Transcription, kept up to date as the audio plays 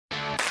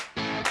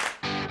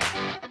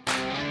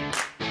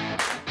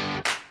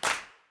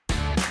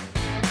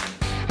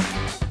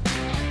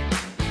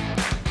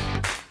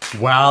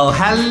Well,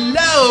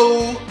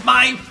 hello,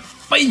 my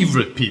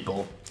favorite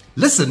people.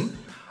 Listen,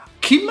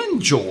 Kim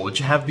and George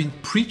have been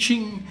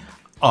preaching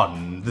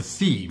on the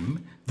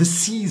theme, the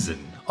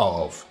season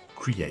of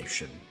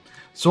creation.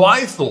 So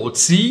I thought,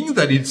 seeing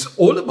that it's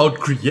all about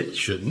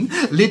creation,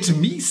 let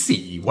me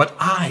see what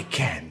I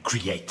can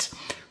create.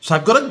 So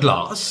I've got a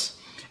glass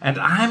and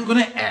I'm going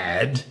to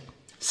add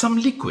some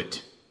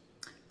liquid.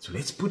 So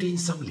let's put in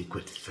some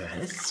liquid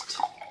first.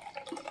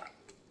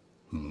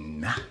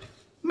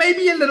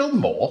 Maybe a little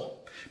more,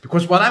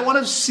 because what I want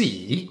to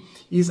see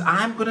is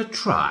I'm going to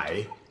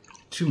try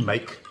to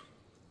make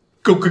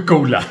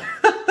Coca-Cola.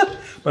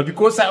 But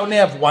because I only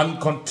have one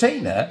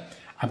container,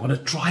 I'm going to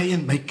try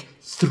and make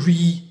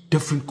 3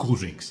 different cool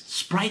drinks.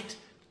 Sprite,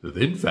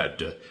 then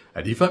Fanta,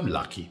 and if I'm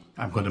lucky,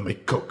 I'm going to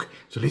make Coke.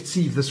 So let's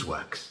see if this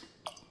works.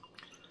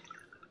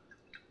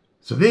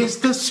 So there's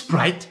the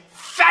Sprite,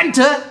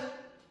 Fanta,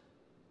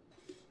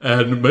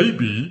 and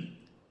maybe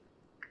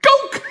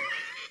Coke.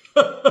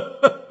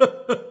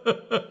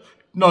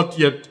 Not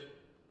yet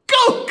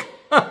Coke.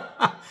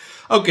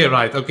 Okay,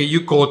 right. Okay,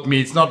 you caught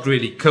me. It's not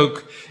really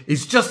Coke.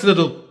 It's just a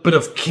little bit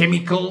of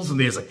chemicals, and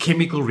there's a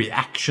chemical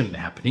reaction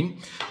happening.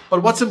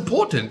 But what's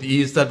important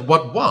is that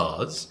what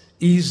was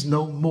is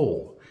no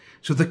more.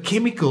 So the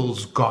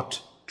chemicals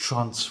got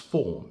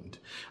transformed.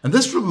 And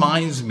this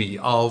reminds me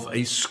of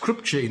a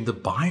scripture in the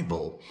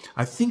Bible.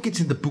 I think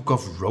it's in the book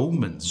of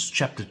Romans,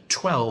 chapter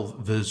 12,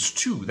 verse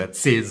 2, that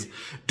says,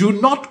 "Do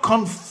not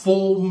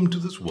conform to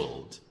this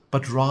world,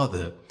 but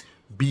rather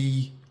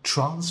be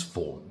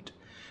transformed."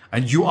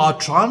 And you are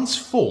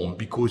transformed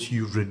because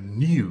you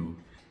renew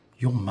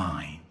your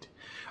mind.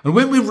 And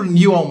when we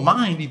renew our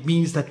mind, it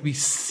means that we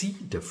see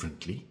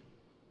differently,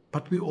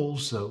 but we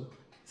also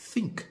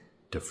think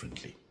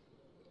differently.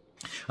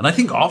 And I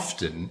think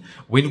often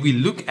when we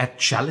look at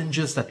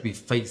challenges that we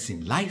face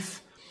in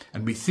life,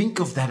 and we think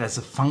of that as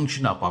a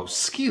function of our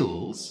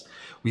skills,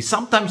 we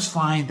sometimes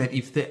find that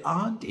if there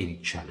aren't any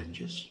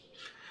challenges,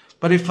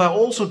 but if I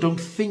also don't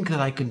think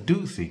that I can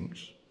do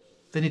things,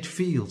 then it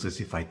feels as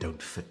if I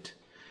don't fit.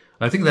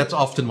 And I think that's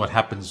often what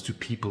happens to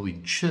people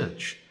in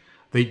church.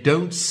 They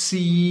don't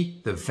see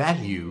the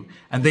value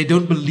and they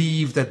don't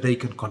believe that they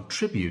can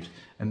contribute.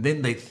 And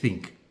then they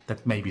think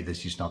that maybe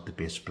this is not the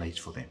best place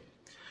for them.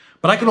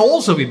 But I can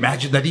also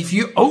imagine that if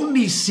you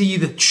only see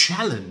the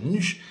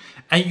challenge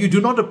and you do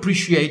not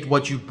appreciate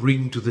what you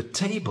bring to the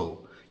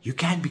table, you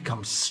can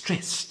become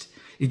stressed.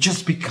 It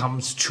just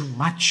becomes too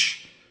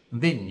much.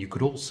 And then you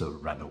could also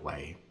run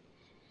away.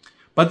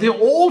 But there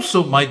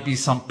also might be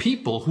some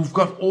people who've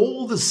got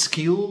all the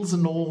skills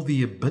and all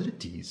the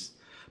abilities,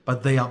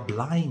 but they are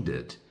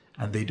blinded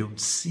and they don't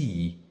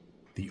see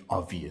the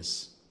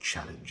obvious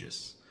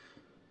challenges.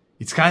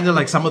 It's kind of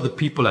like some of the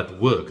people at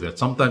work that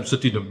sometimes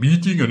sit in a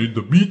meeting, and in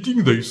the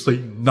meeting they say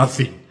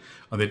nothing.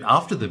 And then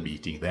after the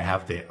meeting, they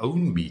have their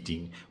own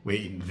meeting where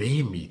in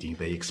their meeting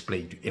they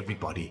explain to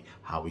everybody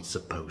how it's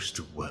supposed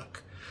to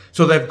work.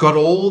 So they've got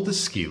all the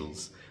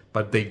skills,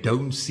 but they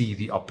don't see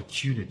the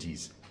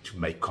opportunities to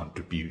make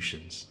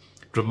contributions.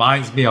 It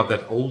reminds me of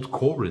that old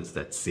chorus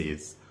that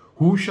says,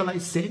 "Who shall I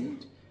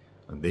send?"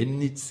 And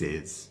then it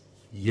says,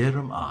 "Here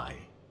am I,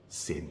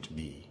 send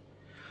me."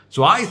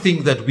 So I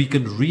think that we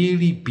can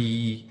really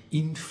be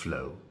in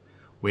flow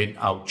when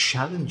our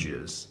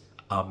challenges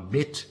are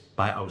met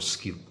by our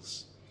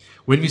skills.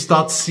 When we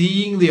start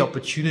seeing the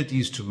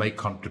opportunities to make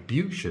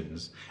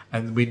contributions,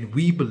 and when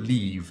we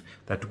believe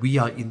that we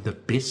are in the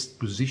best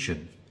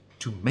position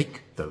to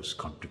make those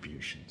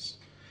contributions.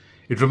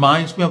 It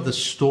reminds me of the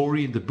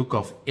story in the book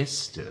of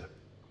Esther,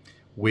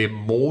 where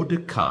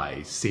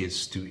Mordecai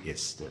says to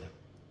Esther,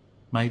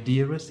 "My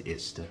dearest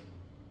Esther,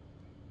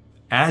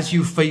 as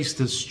you face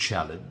this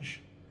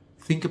challenge,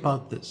 think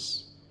about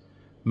this.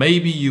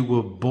 Maybe you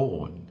were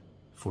born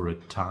for a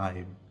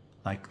time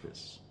like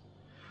this."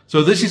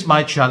 So this is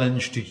my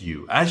challenge to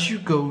you. As you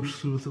go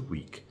through the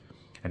week,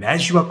 and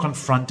as you are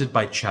confronted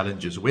by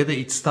challenges, whether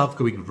it's stuff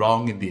going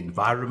wrong in the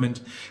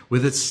environment,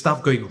 whether it's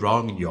stuff going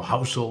wrong in your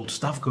household,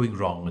 stuff going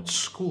wrong at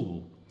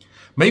school,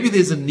 maybe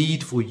there's a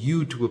need for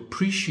you to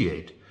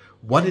appreciate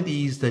what it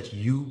is that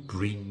you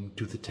bring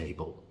to the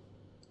table.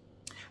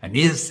 And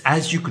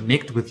as you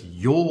connect with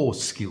your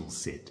skill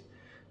set,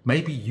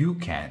 maybe you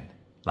can,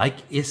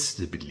 like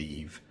Esther,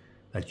 believe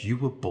that you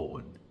were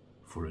born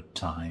for a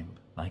time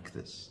like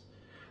this.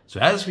 So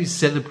as we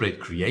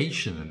celebrate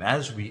creation and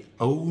as we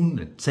own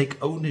and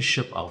take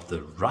ownership of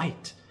the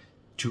right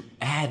to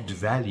add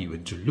value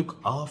and to look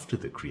after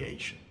the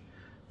creation,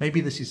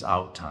 maybe this is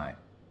our time.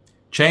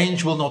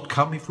 Change will not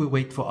come if we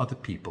wait for other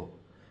people.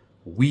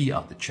 We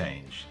are the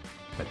change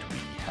that we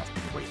have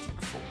been waiting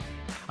for.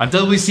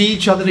 Until we see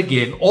each other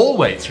again,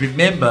 always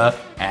remember,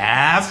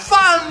 have